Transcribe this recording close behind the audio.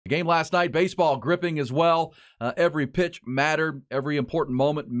game last night, baseball gripping as well. Every pitch mattered. Every important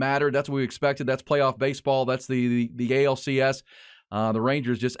moment mattered. That's what we expected. That's playoff baseball. That's the ALCS. The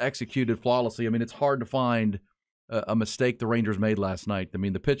Rangers just executed flawlessly. I mean, it's hard to find a mistake the Rangers made last night. I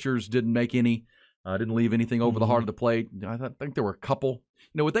mean, the pitchers didn't make any, didn't leave anything over the heart of the plate. I think there were a couple.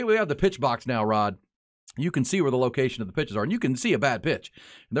 We have the pitch box now, Rod. You can see where the location of the pitches are, and you can see a bad pitch.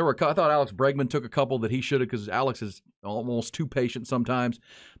 And I thought Alex Bregman took a couple that he should have, because Alex is almost too patient sometimes.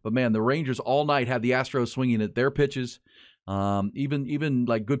 But, man, the Rangers all night had the Astros swinging at their pitches, even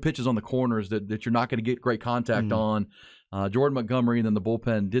like good pitches on the corners that you're not going to get great contact on. Jordan Montgomery and then the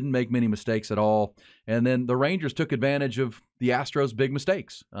bullpen didn't make many mistakes at all. And then the Rangers took advantage of the Astros' big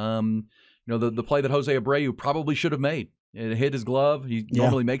mistakes. The play that Jose Abreu probably should have made. It hit his glove. He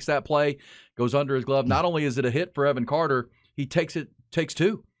normally makes that play, goes under his glove. Not only is it a hit for Evan Carter, he takes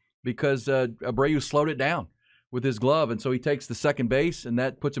two, because Abreu slowed it down with his glove. And so he takes the second base, and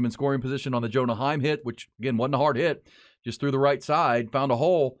that puts him in scoring position on the Jonah Heim hit, which, again, wasn't a hard hit, just through the right side, found a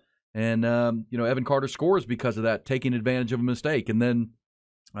hole. And, Evan Carter scores because of that, taking advantage of a mistake. And then,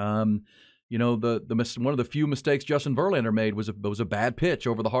 one of the few mistakes Justin Verlander made was a bad pitch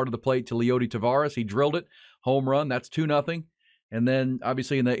over the heart of the plate to Leody Taveras. He drilled it, home run. That's 2-0. And then,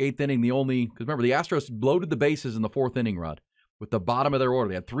 obviously, in the 8th inning, because remember, the Astros loaded the bases in the 4th inning, Rod, with the bottom of their order.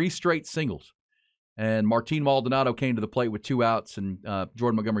 They had 3 straight singles. And Martin Maldonado came to the plate with 2 outs, and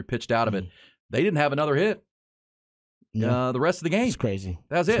Jordan Montgomery pitched out of it. They didn't have another hit. The rest of the game. It's crazy.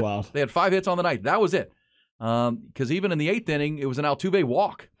 That was it. Wild. They had 5 hits on the night. That was it. Because even in the 8th inning, it was an Altuve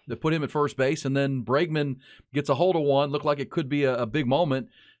walk that put him at first base, and then Bregman gets a hold of one. Looked like it could be a big moment,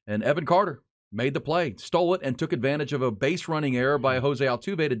 and Evan Carter made the play, stole it, and took advantage of a base-running error by Jose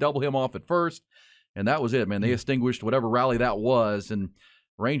Altuve to double him off at first, and that was it, man. They extinguished whatever rally that was, and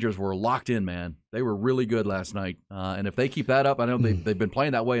Rangers were locked in, man. They were really good last night, and if they keep that up, I know they've been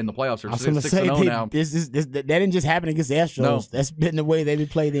playing that way in the playoffs. They're 6-0 now. That didn't just happen against the Astros. No. That's been the way they've been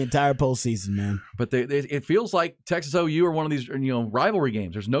playing the entire postseason, man. But it feels like Texas OU are one of these rivalry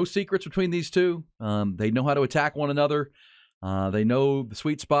games. There's no secrets between these two. They know how to attack one another. They know the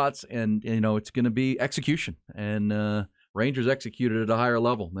sweet spots, and it's going to be execution. And Rangers executed at a higher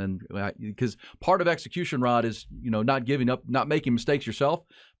level, and because part of execution, Rod, is not giving up, not making mistakes yourself.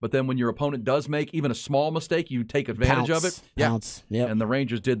 But then when your opponent does make even a small mistake, you take advantage of it. Pounce. Yep. And the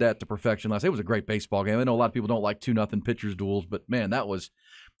Rangers did that to perfection last. It was a great baseball game. I know a lot of people don't like 2-0 pitchers duels, but man,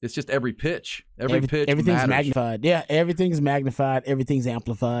 it's just every pitch, pitch. Everything's matters. magnified. Yeah, everything's magnified. Everything's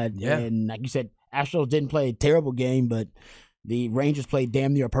amplified. Yeah. And like you said, Astros didn't play a terrible game, but the Rangers played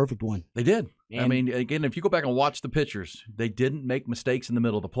damn near a perfect one. They did. I mean, again, if you go back and watch the pitchers, they didn't make mistakes in the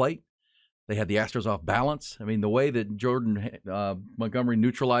middle of the plate. They had the Astros off balance. I mean, the way that Jordan Montgomery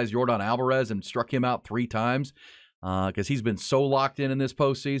neutralized Yordan Alvarez and struck him out 3 times, because he's been so locked in this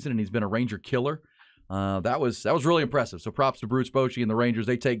postseason, and he's been a Ranger killer. That was really impressive. So props to Bruce Bochy and the Rangers.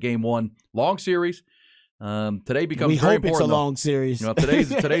 They take Game 1, long series. Today becomes very important. We hope it's a long series.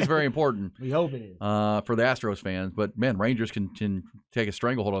 Today's very important. We hope it is for the Astros fans. But man, Rangers can take a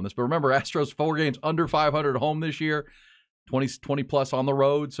stranglehold on this. But remember, Astros 4 games under 500 at home this year, 20 plus on the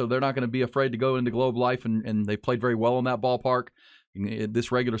road. So they're not going to be afraid to go into Globe Life, and they played very well in that ballpark in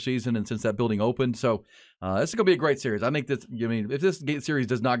this regular season and since that building opened. So this is going to be a great series. I think if this series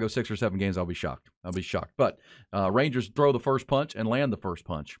does not go 6 or 7 games, I'll be shocked. But Rangers throw the first punch and land the first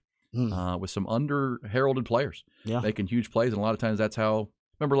punch. With some under-heralded players making huge plays. And a lot of times that's how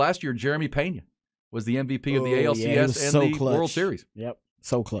 – remember last year, Jeremy Pena was the MVP of the ALCS and the World Series. Yep,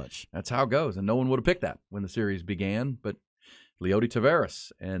 so clutch. That's how it goes. And no one would have picked that when the series began. But Leody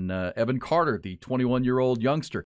Taveras and Evan Carter, the 21-year-old youngster,